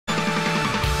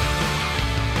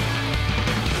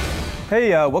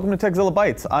Hey, welcome to Tekzilla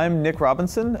Bytes. I'm Nick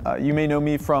Robinson. You may know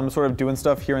me from sort of doing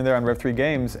stuff here and there on Rev3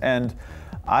 Games, and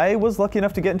I was lucky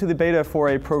enough to get into the beta for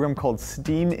a program called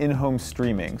Steam in-home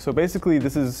streaming. So basically,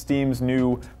 this is Steam's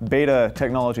new beta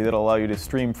technology that'll allow you to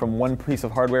stream from one piece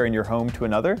of hardware in your home to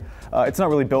another. It's not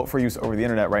really built for use over the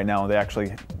internet right now. They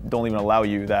actually don't even allow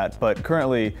you that. But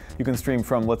currently, you can stream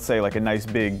from, let's say, like a nice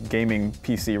big gaming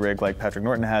PC rig like Patrick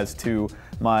Norton has to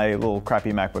my little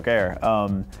crappy MacBook Air.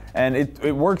 And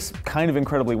it works kind of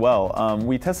incredibly well.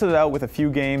 We tested it out with a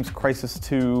few games, Crisis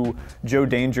 2, Joe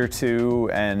Danger 2,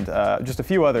 and just a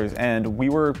few others, and we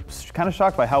were kind of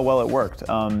shocked by how well it worked.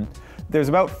 There's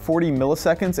about 40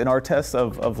 milliseconds in our tests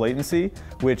of latency,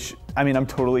 which, I mean, I'm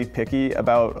totally picky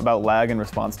about lag and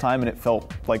response time, and it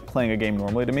felt like playing a game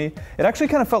normally to me. It actually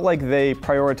kind of felt like they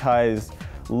prioritized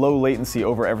low latency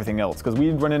over everything else, because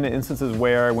we'd run into instances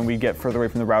where when we get further away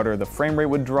from the router, the frame rate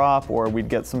would drop, or we'd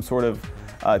get some sort of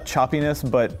choppiness,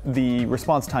 but the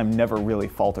response time never really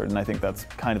faltered, and I think that's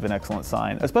kind of an excellent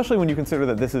sign, especially when you consider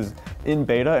that this is in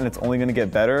beta and it's only going to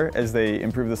get better as they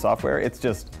improve the software. It's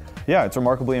just, yeah, it's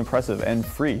remarkably impressive and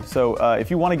free. So if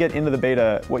you want to get into the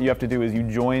beta, what you have to do is you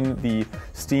join the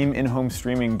Steam in-home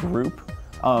streaming group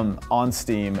on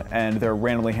Steam, and they're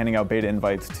randomly handing out beta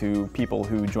invites to people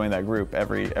who join that group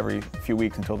every few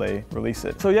weeks until they release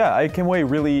it. So yeah, I came away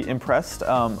really impressed.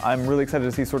 I'm really excited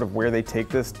to see sort of where they take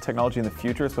this technology in the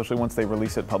future, especially once they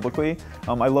release it publicly.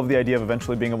 I love the idea of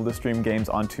eventually being able to stream games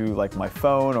onto like my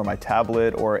phone or my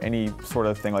tablet or any sort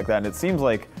of thing like that. And it seems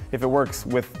like if it works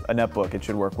with a netbook, it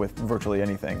should work with virtually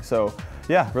anything. So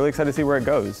yeah, really excited to see where it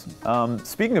goes.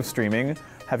 Speaking of streaming,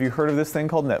 have you heard of this thing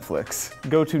called Netflix?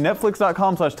 Go to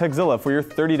netflix.com/Tekzilla for your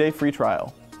 30-day free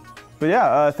trial. But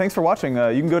yeah, thanks for watching.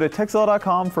 You can go to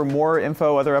tekzilla.com for more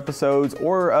info, other episodes,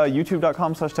 or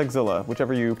youtube.com/Tekzilla,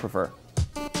 whichever you prefer.